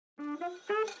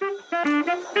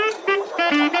Welcome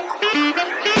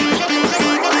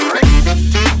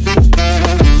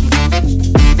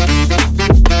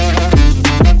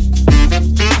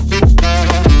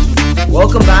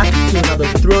back to another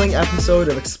thrilling episode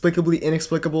of Explicably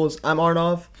Inexplicables. I'm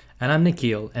Arnav. And I'm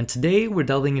Nikhil, and today we're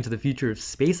delving into the future of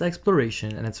space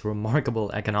exploration and its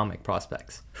remarkable economic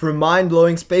prospects. From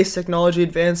mind-blowing space technology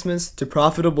advancements to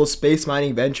profitable space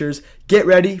mining ventures, get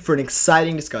ready for an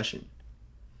exciting discussion.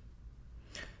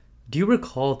 Do you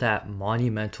recall that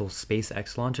monumental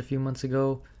SpaceX launch a few months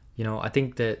ago? I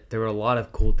think that there were a lot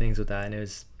of cool things with that, and it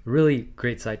was a really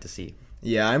great sight to see.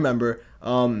 Yeah, I remember.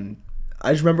 I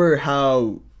just remember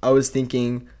how I was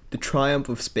thinking the triumph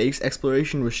of space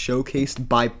exploration was showcased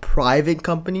by private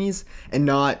companies and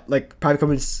not like private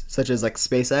companies such as like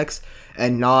SpaceX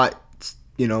and not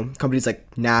companies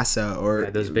like NASA or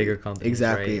those bigger companies,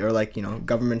 exactly, right? Or like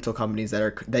governmental companies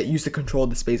that used to control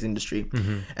the space industry.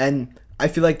 And I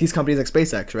feel like these companies like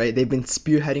SpaceX, right, they've been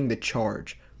spearheading the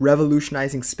charge,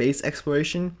 revolutionizing space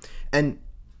exploration and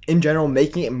in general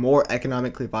making it more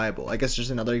economically viable. I guess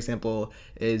just another example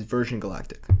is Virgin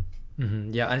Galactic.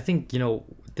 Yeah, I think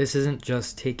this isn't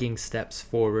just taking steps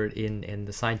forward in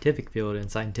the scientific field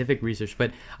and scientific research,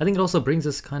 but I think it also brings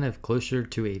us kind of closer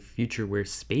to a future where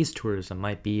space tourism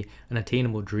might be an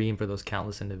attainable dream for those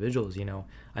countless individuals. I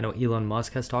know Elon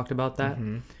Musk has talked about that.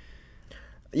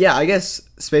 Yeah, I guess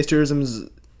space tourism is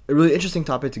a really interesting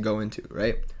topic to go into,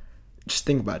 right? Just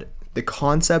think about it. The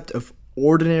concept of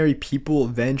ordinary people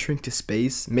venturing to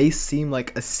space may seem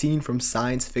like a scene from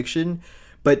science fiction,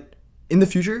 but in the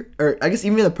future, or I guess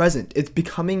even in the present, it's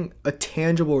becoming a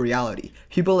tangible reality.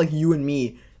 People like you and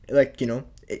me,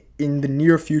 in the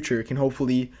near future can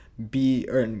hopefully be,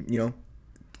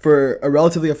 for a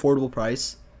relatively affordable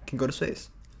price, can go to space.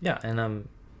 Yeah, and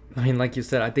like you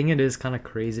said, I think it is kind of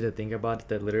crazy to think about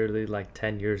that literally like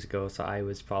 10 years ago, so I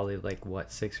was probably like,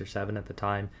 6 or 7 at the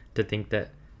time, to think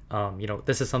that,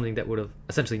 this is something that would have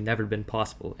essentially never been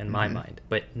possible in my mind.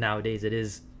 But nowadays it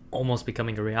is almost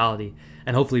becoming a reality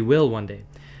and hopefully will one day.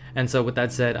 And so with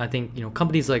that said, I think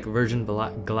companies like Virgin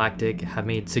Galactic have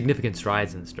made significant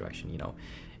strides in this direction.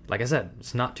 Like I said,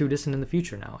 it's not too distant in the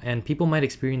future now, and people might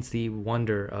experience the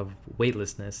wonder of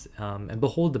weightlessness and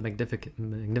behold the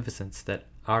magnificence that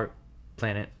our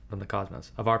planet from the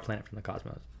cosmos.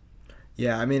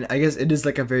 Yeah, I guess it is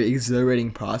like a very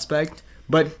exhilarating prospect,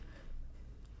 but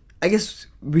I guess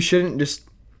we shouldn't just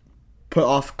put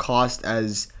off cost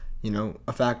as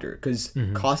a factor, because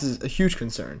cost is a huge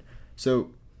concern.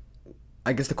 So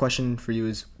I guess the question for you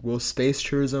is, will space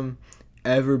tourism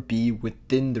ever be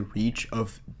within the reach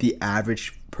of the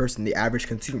average person, the average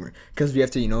consumer? Because we have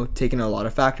to take in a lot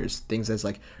of factors, things as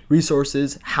like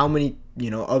resources, how many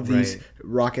of these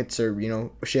rockets or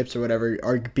ships or whatever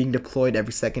are being deployed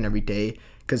every second, every day,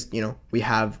 because we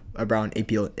have around 8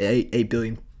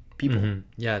 billion people.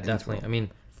 Yeah, definitely. I mean,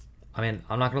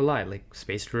 I'm not gonna lie, like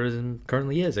space tourism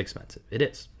currently is expensive. It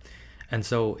is. And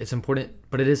so it's important,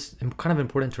 but it is kind of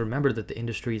important to remember that the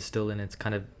industry is still in its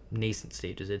kind of nascent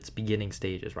stages, its beginning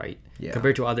stages, right? Yeah.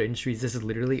 Compared to other industries, this has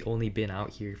literally only been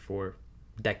out here for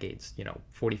decades,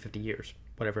 40, 50 years,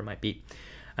 whatever it might be.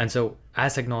 And so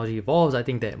as technology evolves, I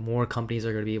think that more companies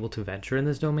are going to be able to venture in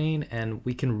this domain, and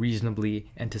we can reasonably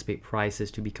anticipate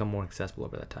prices to become more accessible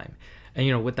over that time.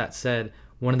 And with that said,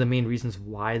 one of the main reasons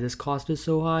why this cost is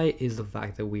so high is the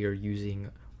fact that we are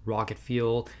using rocket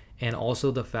fuel, and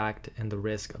also the fact and the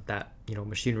risk of that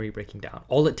machinery breaking down.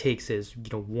 All it takes is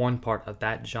one part of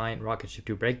that giant rocket ship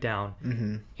to break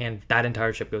down, and that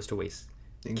entire ship goes to waste.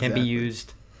 Exactly. Can't be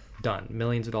used. Done.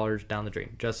 Millions of dollars down the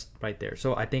drain, just right there.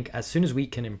 So I think as soon as we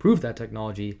can improve that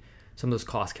technology, some of those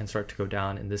costs can start to go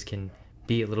down, and this can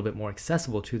be a little bit more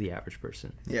accessible to the average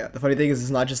person. Yeah, the funny thing is,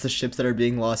 it's not just the ships that are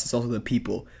being lost, it's also the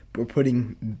people. We're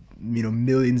putting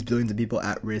millions, billions of people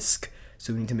at risk,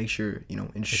 so we need to make sure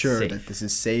ensure that this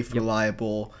is safe,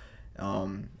 reliable,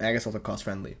 and I guess also cost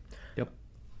friendly. Yep.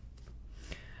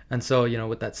 And so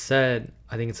with that said,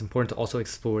 I think it's important to also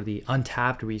explore the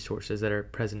untapped resources that are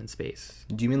present in space.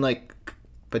 Do you mean like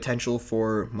potential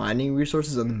for mining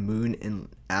resources on the moon and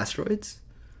asteroids?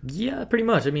 Yeah, pretty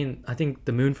much. I think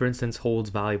the moon, for instance,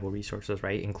 holds valuable resources,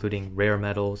 right? Including rare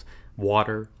metals,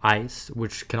 water, ice,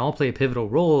 which can all play a pivotal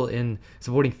role in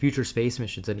supporting future space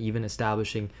missions and even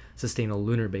establishing sustainable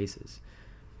lunar bases.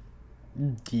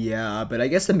 Yeah, but I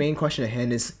guess the main question at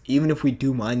hand is, even if we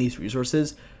do mine these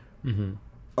resources,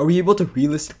 are we able to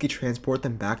realistically transport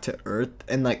them back to Earth?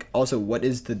 And like, also, what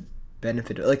is the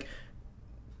benefit? Like,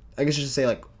 I guess just say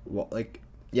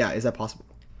is that possible?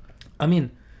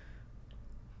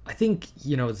 I think,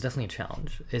 it's definitely a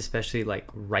challenge, especially like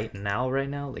right now,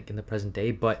 like in the present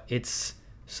day, but it's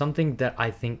something that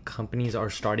I think companies are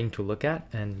starting to look at,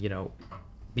 and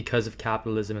because of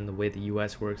capitalism and the way the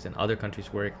US works and other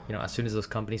countries work, as soon as those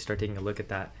companies start taking a look at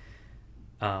that,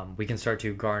 we can start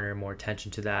to garner more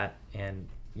attention to that, and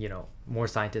more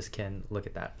scientists can look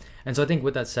at that. And so I think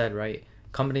with that said, right,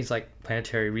 companies like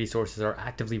Planetary Resources are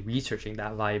actively researching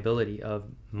that viability of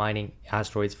mining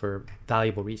asteroids for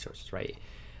valuable resources, right?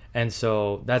 And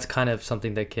so that's kind of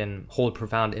something that can hold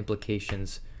profound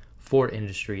implications for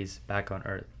industries back on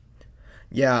Earth.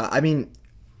 Yeah, I mean,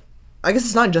 I guess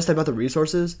it's not just about the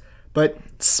resources, but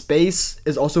space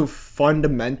is also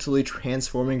fundamentally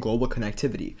transforming global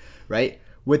connectivity, right?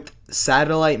 With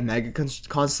satellite mega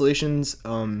constellations,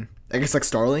 I guess like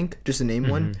Starlink, just to name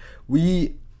one,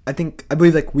 I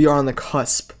believe like we are on the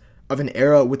cusp of an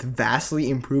era with vastly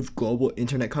improved global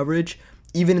internet coverage,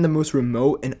 even in the most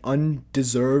remote and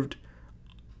underserved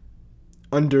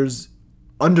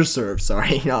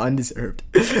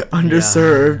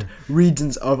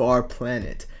regions of our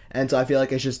planet. And so I feel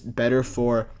like it's just better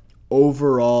for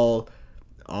overall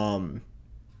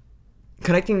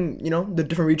connecting, the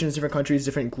different regions, different countries,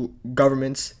 different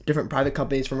governments, different private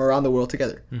companies from around the world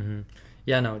together.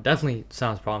 Yeah, no, definitely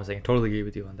sounds promising. I totally agree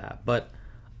with you on that. But,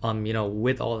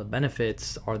 with all the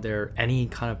benefits, are there any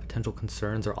kind of potential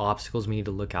concerns or obstacles we need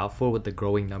to look out for with the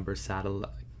growing number of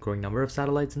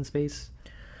satellites in space?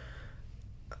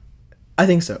 I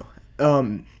think so.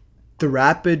 The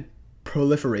rapid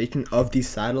proliferation of these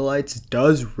satellites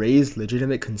does raise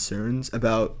legitimate concerns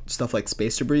about stuff like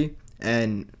space debris,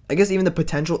 and I guess even the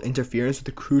potential interference with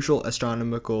the crucial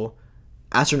astronomical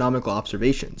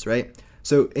observations, right?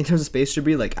 So in terms of space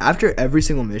debris, like after every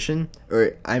single mission,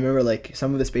 or I remember like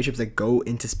some of the spaceships that go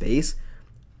into space,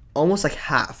 almost like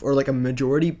half or like a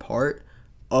majority part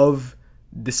of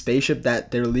the spaceship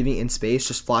that they're leaving in space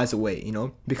just flies away,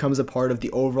 becomes a part of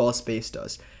the overall space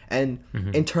dust. And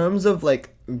in terms of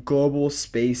like global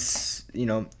space,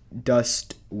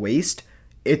 dust waste,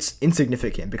 it's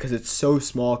insignificant because it's so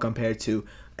small compared to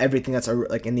everything that's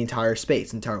like in the entire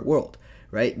world,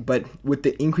 right? But with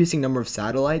the increasing number of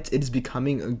satellites, it is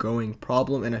becoming a growing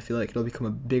problem, and I feel like it'll become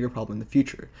a bigger problem in the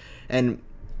future. And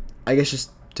I guess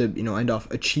just to end off,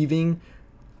 achieving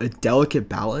a delicate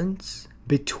balance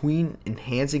between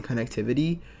enhancing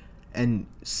connectivity and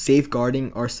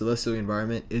safeguarding our celestial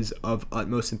environment is of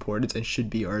utmost importance and should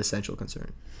be our essential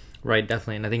concern. Right,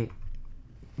 definitely. And I think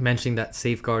mentioning that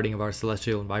safeguarding of our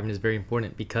celestial environment is very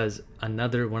important, because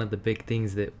another one of the big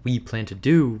things that we plan to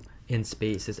do in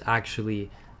space is actually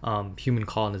human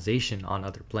colonization on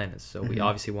other planets. So we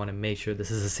obviously want to make sure this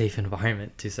is a safe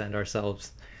environment to send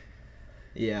ourselves.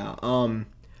 Yeah.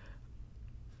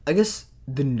 I guess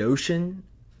the notion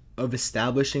of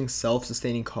establishing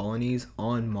self-sustaining colonies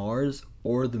on Mars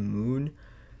or the moon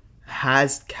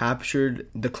has captured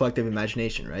the collective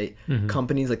imagination, right?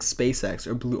 Companies like SpaceX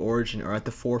or Blue Origin are at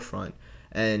the forefront,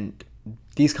 and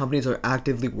these companies are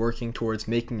actively working towards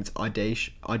making this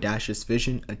audacious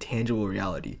vision a tangible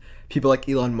reality. People like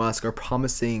Elon Musk are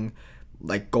promising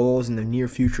like goals in the near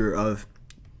future of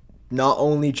not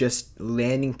only just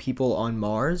landing people on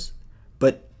Mars,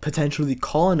 but potentially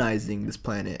colonizing this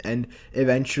planet and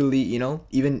eventually,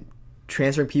 even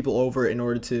transferring people over in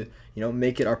order to,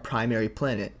 make it our primary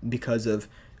planet because of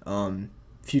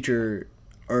future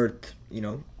Earth,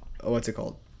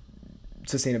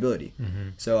 sustainability.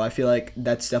 So I feel like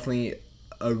that's definitely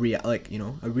a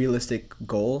realistic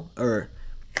goal, or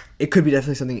it could be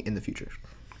definitely something in the future.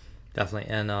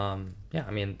 Definitely. And yeah,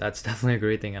 I mean, that's definitely a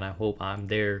great thing, and I hope I'm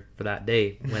there for that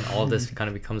day when all this kind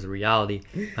of becomes a reality.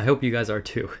 I hope you guys are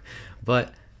too.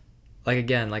 But like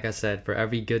I said, for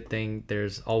every good thing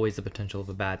there's always the potential of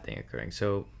a bad thing occurring.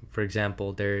 So for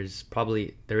example, there is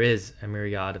a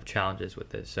myriad of challenges with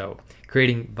this. So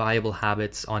creating viable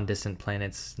habits on distant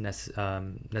planets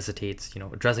necessitates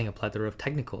addressing a plethora of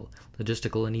technical,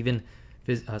 logistical, and even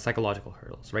psychological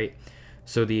hurdles, right?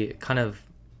 So the kind of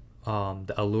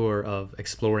the allure of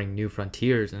exploring new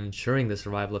frontiers and ensuring the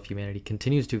survival of humanity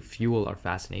continues to fuel our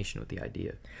fascination with the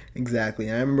idea. Exactly.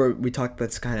 And I remember we talked about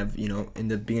this kind of, in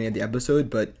the beginning of the episode,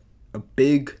 but a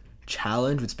big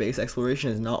challenge with space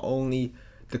exploration is not only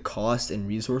the cost and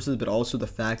resources, but also the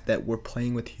fact that we're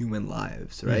playing with human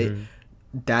lives, right?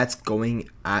 That's going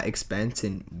at expense,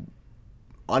 and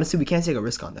honestly, we can't take a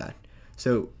risk on that.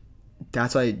 So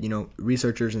that's why,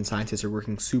 researchers and scientists are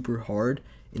working super hard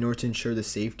in order to ensure the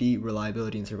safety,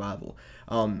 reliability, and survival.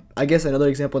 I guess another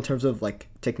example in terms of like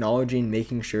technology and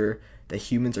making sure that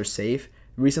humans are safe.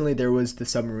 Recently, there was the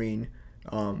submarine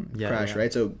crash,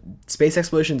 right? So space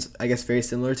exploration is, I guess, very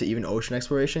similar to even ocean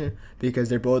exploration, because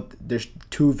there's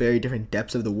two very different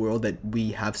depths of the world that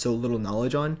we have so little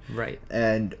knowledge on. Right.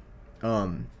 And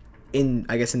in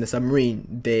the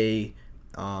submarine, they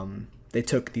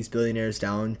took these billionaires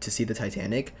down to see the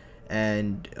Titanic,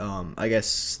 and I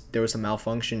guess there was some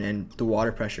malfunction and the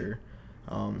water pressure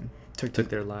took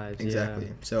their lives. Exactly.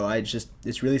 Yeah. So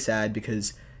it's really sad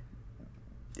because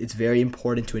it's very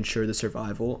important to ensure the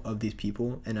survival of these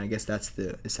people, and I guess that's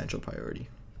the essential priority.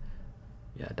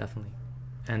 Yeah, definitely.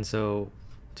 And so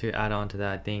to add on to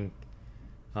that, I think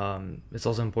it's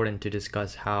also important to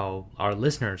discuss how our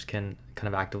listeners can kind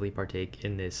of actively partake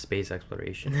in this space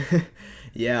exploration.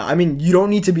 Yeah, I mean, you don't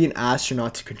need to be an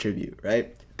astronaut to contribute,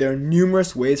 right? There are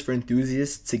numerous ways for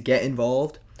enthusiasts to get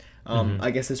involved.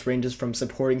 I guess this ranges from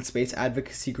supporting space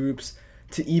advocacy groups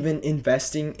to even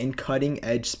investing in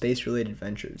cutting-edge space-related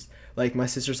ventures. Like, my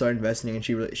sister started investing, and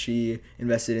she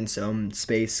invested in some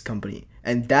space company.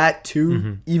 And that,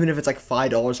 too, even if it's like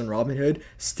 $5 on Robinhood,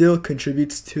 still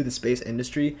contributes to the space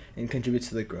industry and contributes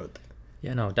to the growth.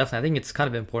 Yeah, no, definitely. I think it's kind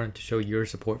of important to show your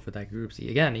support for that group. See,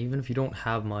 again, even if you don't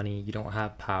have money, you don't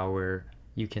have power,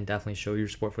 you can definitely show your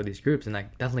support for these groups, and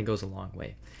that definitely goes a long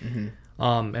way.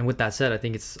 And with that said, I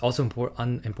think it's also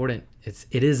important.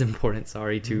 It is important,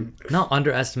 to not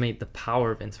underestimate the power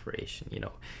of inspiration. You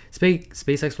know,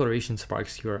 space exploration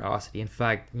sparks curiosity. In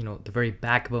fact, you know, the very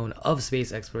backbone of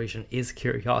space exploration is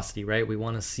curiosity, right? We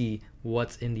want to see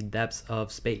what's in the depths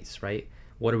of space, right?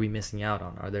 What are we missing out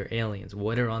on? Are there aliens?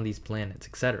 What are on these planets,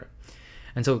 etc.?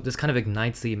 And so this kind of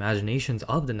ignites the imaginations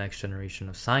of the next generation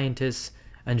of scientists,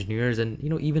 engineers, and, you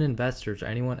know, even investors or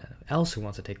anyone else who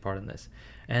wants to take part in this.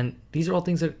 And these are all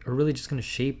things that are really just going to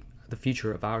shape the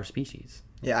future of our species.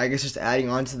 Yeah, I guess just adding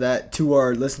on to that, to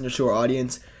our listeners, to our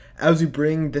audience, as we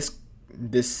bring this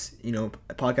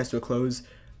podcast to a close,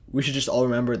 we should just all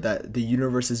remember that the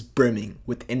universe is brimming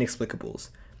with inexplicables,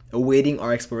 awaiting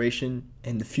our exploration,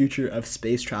 and the future of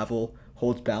space travel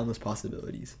holds boundless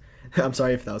possibilities. I'm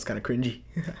sorry if that was kind of cringy.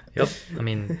 Yep. I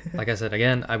mean, like I said,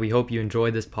 again, we hope you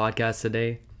enjoyed this podcast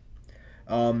today.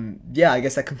 Yeah, I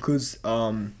guess that concludes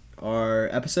our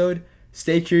episode.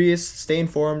 Stay curious, stay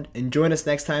informed, and join us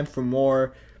next time for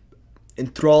more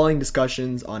enthralling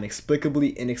discussions on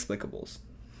explicably inexplicables.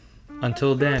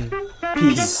 Until then,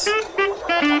 peace.